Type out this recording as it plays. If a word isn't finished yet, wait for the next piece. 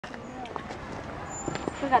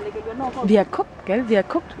Wie er guckt, gell? Wie er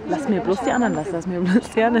guckt. Lass mir bloß die Ananas, lass mir bloß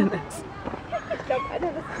die Ananas. Ich glaube,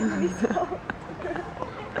 Ananas ist nicht so.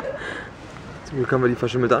 Zum Glück haben wir die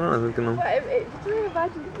verschimmelte Ananas mitgenommen. Vor allem, ey, die war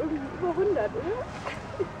irgendwie über 100,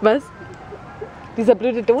 oder? Was? Dieser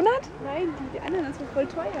blöde Donut? Nein, die Ananas war voll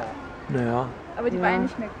teuer. Naja. Aber die war ja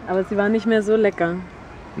nicht mehr gut. Aber sie war nicht mehr so lecker.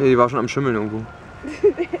 Nee, die war schon am Schimmeln irgendwo. Der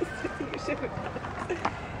ist jetzt geschimmelt.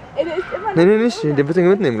 Ey, der ist immer noch. Nee, nicht. Den wird er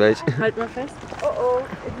mitnehmen gleich. Halt mal fest. Oh oh,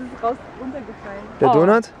 jetzt ist es runtergefallen. Der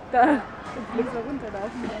Donut? Da. Jetzt links mal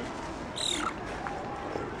runterlaufen.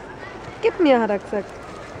 Gib mir, hat er gesagt.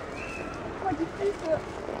 Guck mal, die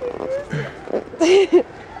Füße.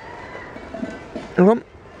 Na komm.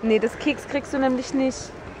 Nee, das Keks kriegst du nämlich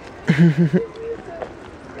nicht.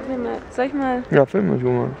 Soll ich mal? Ja, film mal,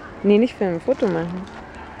 Junge. Nee, nicht filmen, Foto machen.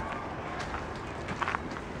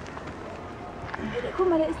 Guck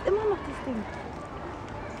mal, da ist immer noch das Ding.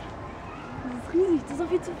 Das ist riesig, das ist so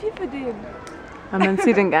viel zu viel für den. Aber man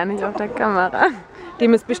sieht den gar nicht auf der Kamera.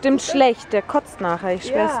 Dem ist bestimmt schlecht, der kotzt nachher, ich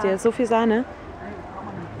schwör's dir. So viel Sahne.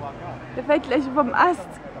 Der fällt gleich vom Ast.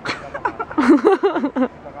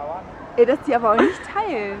 Ey, dass die aber auch nicht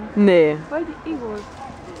teilen. Nee. Voll die Egos.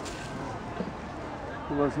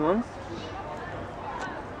 Du was sonst?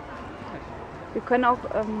 Wir können auch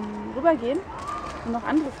rübergehen und noch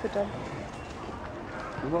anderes füttern.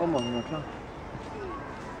 Können wir auch machen, na klar.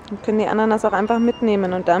 Wir können die Ananas auch einfach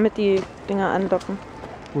mitnehmen und damit die Dinger andocken.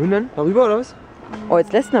 Wohin denn? Darüber oder was? Oh,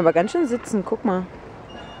 jetzt lässt ihn aber ganz schön sitzen, guck mal.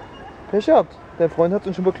 Pech gehabt. Dein Freund hat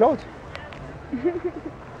uns schon beklaut.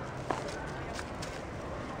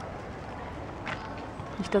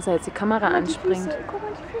 Nicht, dass er jetzt die Kamera anspringt. Guck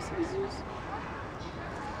mal, die Füße, wie süß.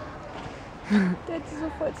 Der hat sie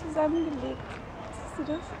so voll zusammengelegt. Siehst du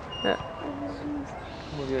das? Ja. Oh, wie süß.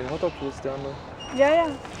 Guck mal, wie ein Hotdog-Toast, der andere. Ja, ja.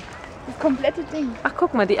 Das komplette Ding. Ach,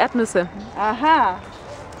 guck mal, die Erdnüsse. Aha.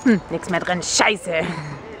 Nix mehr drin, scheiße.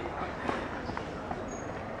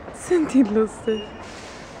 Sind die lustig.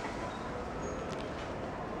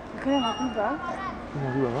 Wir können ja mal rüber. Guck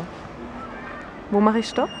mal rüber, wa? Wo mache ich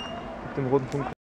Stopp? Mit dem roten Punkt.